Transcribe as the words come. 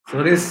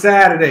So this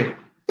Saturday,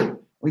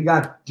 we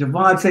got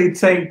Gervonta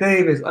Tank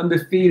Davis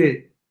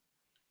undefeated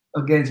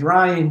against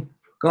Ryan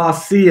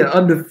Garcia,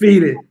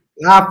 undefeated,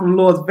 live from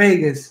Las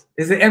Vegas.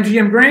 Is it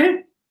MGM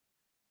Grand?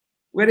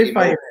 Where they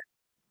fight?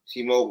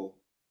 T-Mobile.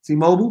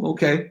 T-Mobile?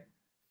 Okay.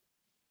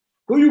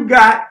 Who you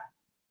got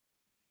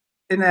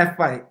in that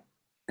fight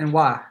and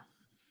why?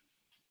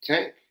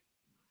 Tank.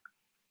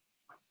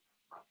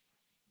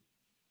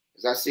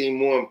 Because I seen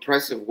more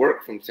impressive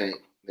work from Tank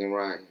than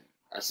Ryan.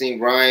 I seen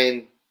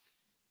Ryan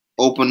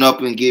open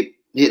up and get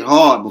hit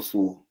hard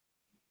before.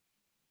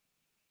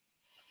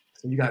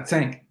 So you got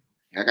Tank.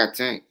 I got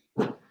Tank.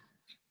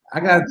 I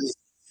got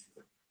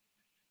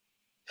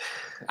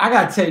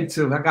Tank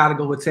too. I gotta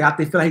go with Tank. I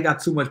feel like he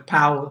got too much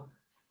power.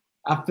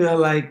 I feel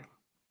like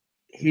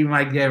he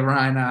might get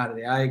Ryan out of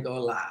there. I ain't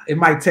gonna lie. It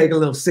might take a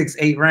little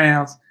 6-8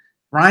 rounds.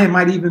 Ryan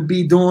might even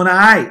be doing all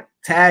right,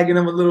 tagging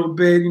him a little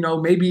bit,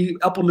 maybe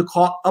up on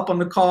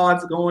the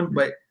cards going,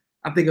 but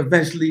I think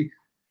eventually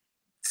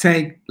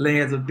Tank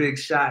lands a big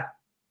shot.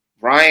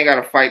 Ryan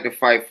got to fight the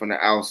fight from the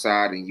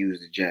outside and use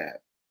the jab.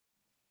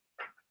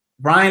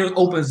 Ryan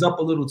opens up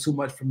a little too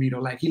much for me though.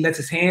 Like he lets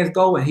his hands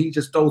go and he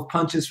just throws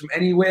punches from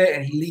anywhere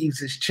and he leaves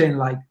his chin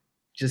like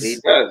just. He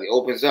does. He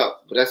opens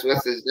up, but that's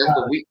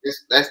the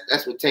weakness.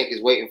 That's what Tank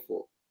is waiting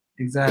for.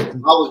 Exactly. If I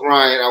was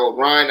Ryan,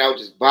 I would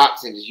just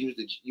box and just use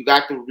you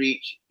got the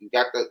reach, you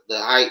got the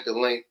height, the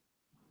length.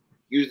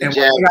 Use the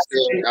jab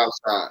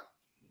outside.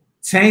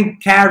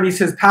 Tank carries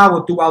his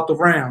power throughout the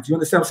rounds. You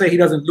understand what I'm saying? He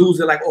doesn't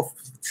lose it like off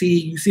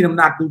fatigue. You see him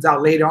knock dudes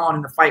out later on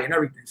in the fight and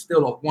everything.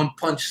 Still off one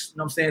punch. You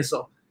know what I'm saying?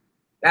 So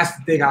that's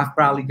the thing I've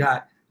probably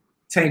got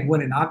Tank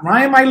winning.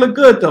 Ryan might look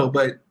good though,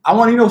 but I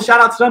want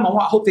shout out to them.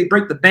 I hope they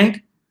break the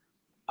bank.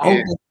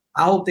 I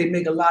hope they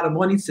make a lot of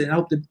money. And I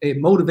hope that it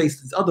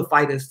motivates these other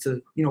fighters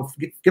to,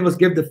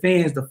 give the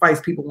fans the fights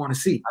people want to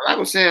see. Like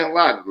I'm saying a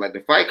lot. Like the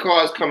fight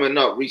cards coming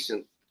up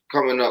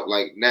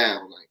like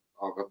now, like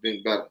I've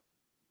been better.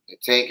 Like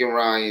Tank and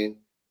Ryan,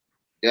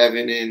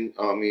 Devin and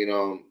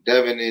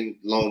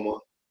Loma.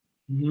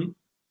 And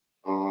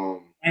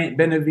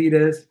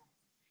Benavidez.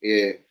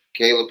 Yeah,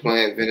 Caleb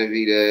Plant,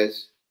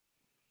 Benavidez.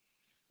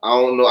 I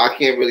don't know. I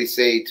can't really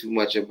say too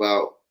much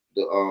about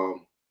the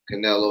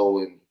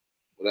Canelo and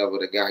whatever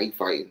the guy he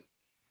fighting.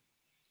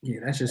 Yeah,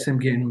 that's just him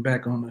getting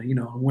back on the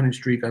winning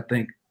streak, I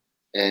think.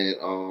 And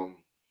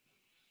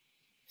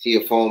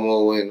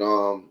Tiafoe and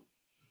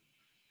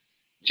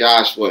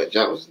Josh, what's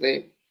his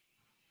name?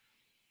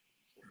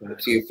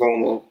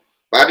 Tiafoe.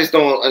 But I just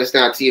don't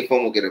understand how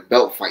Tiafoe get a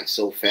belt fight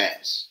so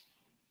fast.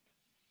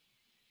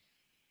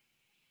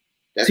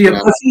 That's he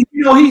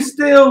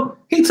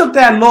took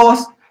that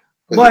loss,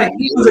 but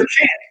he was a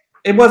champ.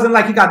 It wasn't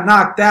like he got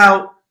knocked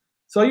out.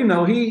 So,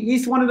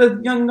 he's one of the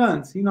young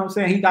guns. You know what I'm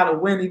saying? He got a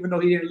win even though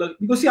he didn't look.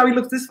 You go see how he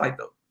looks this fight,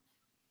 though.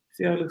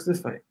 See how he looks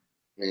this fight.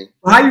 Man.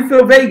 Well, how you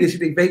feel Vegas? You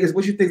think Vegas,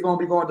 what you think is going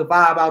to be going to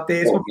vibe out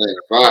there? Oh, man,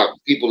 vibe.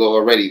 People are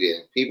already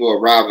there. People are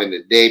arriving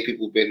today.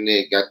 People been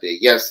there, got there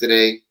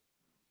yesterday.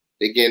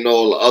 They're getting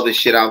all the other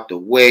shit out the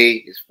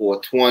way. It's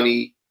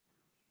 420.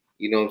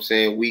 You know what I'm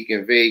saying? Week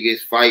in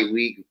Vegas, fight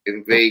week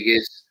in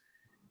Vegas.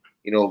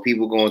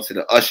 People going to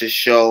the Usher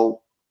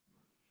show.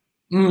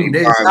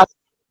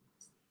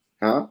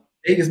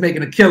 They just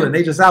making a killing.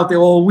 They just out there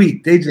all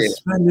week. They just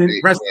spending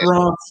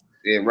restaurants.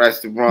 Yeah,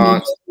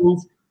 restaurants.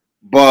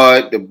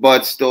 The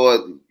Bud store.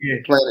 Yeah.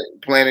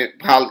 Planet.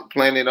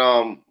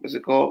 What's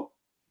it called?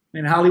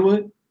 In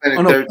Hollywood.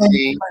 Planet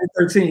 13. Planet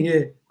 13.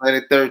 Yeah.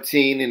 Planet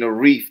 13 and the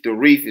Reef. The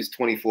Reef is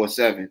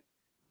 24/7.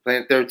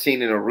 Planet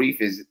 13 and the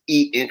Reef is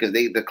eating because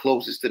they the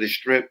closest to the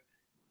strip.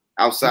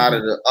 Outside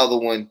of the other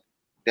one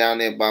down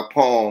there by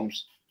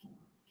Palms.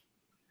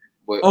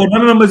 But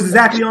none of them is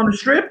exactly on the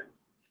strip.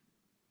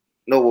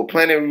 No, well,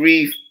 Planet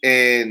Reef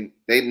and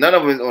none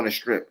of them is on the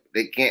strip.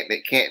 They can't.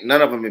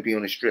 None of them would be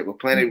on the strip. But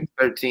Planet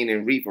 13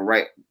 and Reef are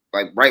right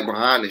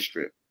behind the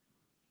strip.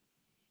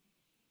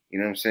 You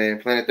know what I'm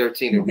saying? Planet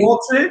 13 and Reef. You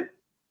walked to it?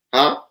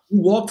 Huh?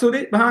 You walked to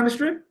it behind the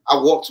strip? I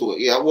walked to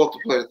it. Yeah, I walked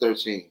to Planet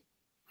 13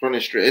 from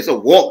the strip. It's a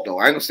walk though.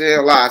 I ain't gonna say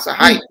a lie. It's a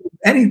hike.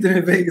 Anything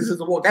in Vegas is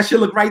a walk. That shit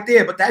look right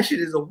there, but that shit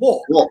is a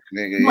walk. Walk,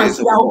 nigga. You might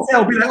see that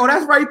hotel, be like, oh,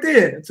 that's right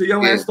there. Until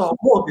your ass start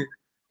walking.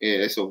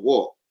 Yeah, it's a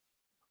walk.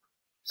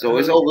 So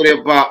it's over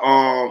there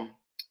by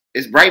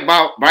it's right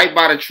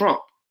by the Trump.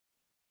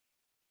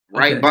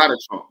 Right by the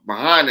Trump.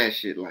 Behind that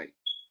shit, like.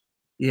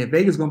 Yeah,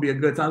 Vegas gonna be a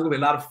good time. It's gonna be a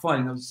lot of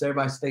fun. So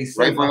everybody stay safe.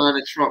 Right behind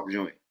the Trump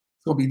joint.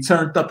 It's gonna be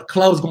turned up. The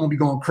club's gonna be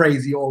going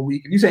crazy all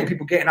week. If you saying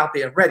people getting out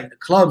there ready, the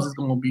clubs is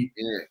gonna be.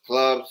 Yeah,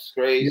 clubs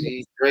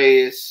crazy.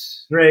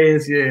 Dreas,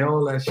 yeah,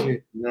 all that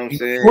shit. You know what I'm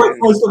saying? Boy,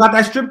 still got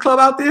that strip club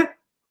out there?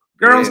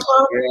 Girls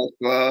club? Girls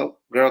club,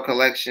 girl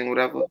collection,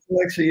 whatever.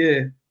 Collection,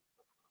 yeah.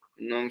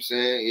 You know what I'm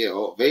saying?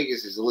 Yeah,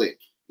 Vegas is lit.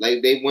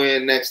 Like they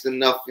wearing next to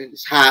nothing.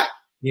 It's hot.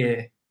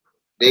 Yeah.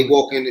 They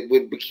walking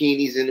with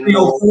bikinis in the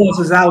 304s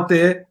is out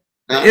there.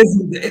 Huh?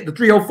 The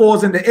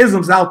 304s and the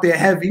isms out there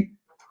heavy.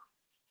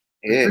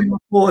 Yeah. The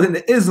 304s and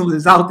the isms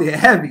is out there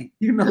heavy.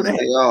 You know that.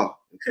 They are.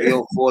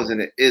 The 304s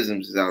and the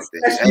isms is out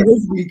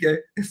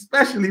there.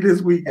 Especially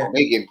this weekend. Oh,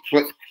 they getting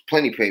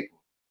plenty paper.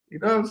 You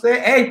know what I'm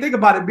saying? Hey, think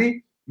about it,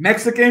 B.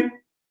 Mexican,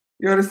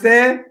 you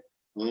understand?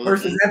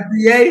 Versus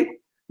FBA.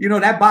 You know,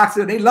 that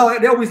boxer, they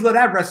always love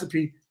that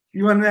recipe.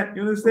 You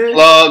understand?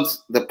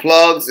 The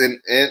plugs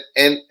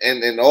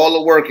and all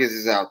the workers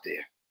is out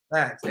there.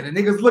 Facts. And the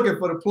niggas looking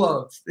for the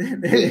plugs.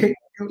 Yeah.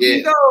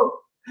 You know.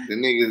 The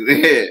niggas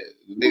there.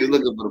 The niggas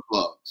looking for the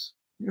plugs.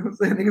 You know what I'm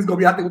saying? Niggas gonna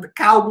be out there with the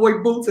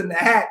cowboy boots and the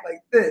hat like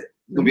this.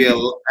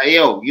 Hey,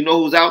 yo, you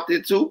know who's out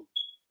there too?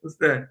 What's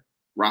that?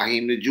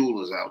 Raheem the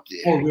Jeweler's out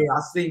there. Oh yeah,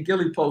 I seen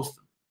Gilly post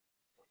him.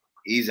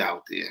 He's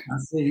out there. I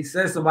see. He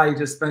said somebody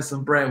just spent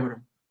some bread with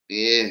him.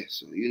 Yeah,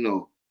 so you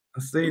know, I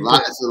see.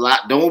 It's a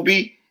lot. Don't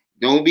be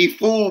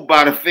fooled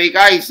by the fake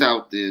ice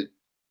out there.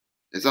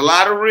 There's a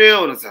lot of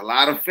real and it's a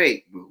lot of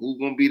fake, but who's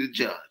gonna be the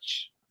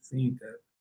judge? I seen that.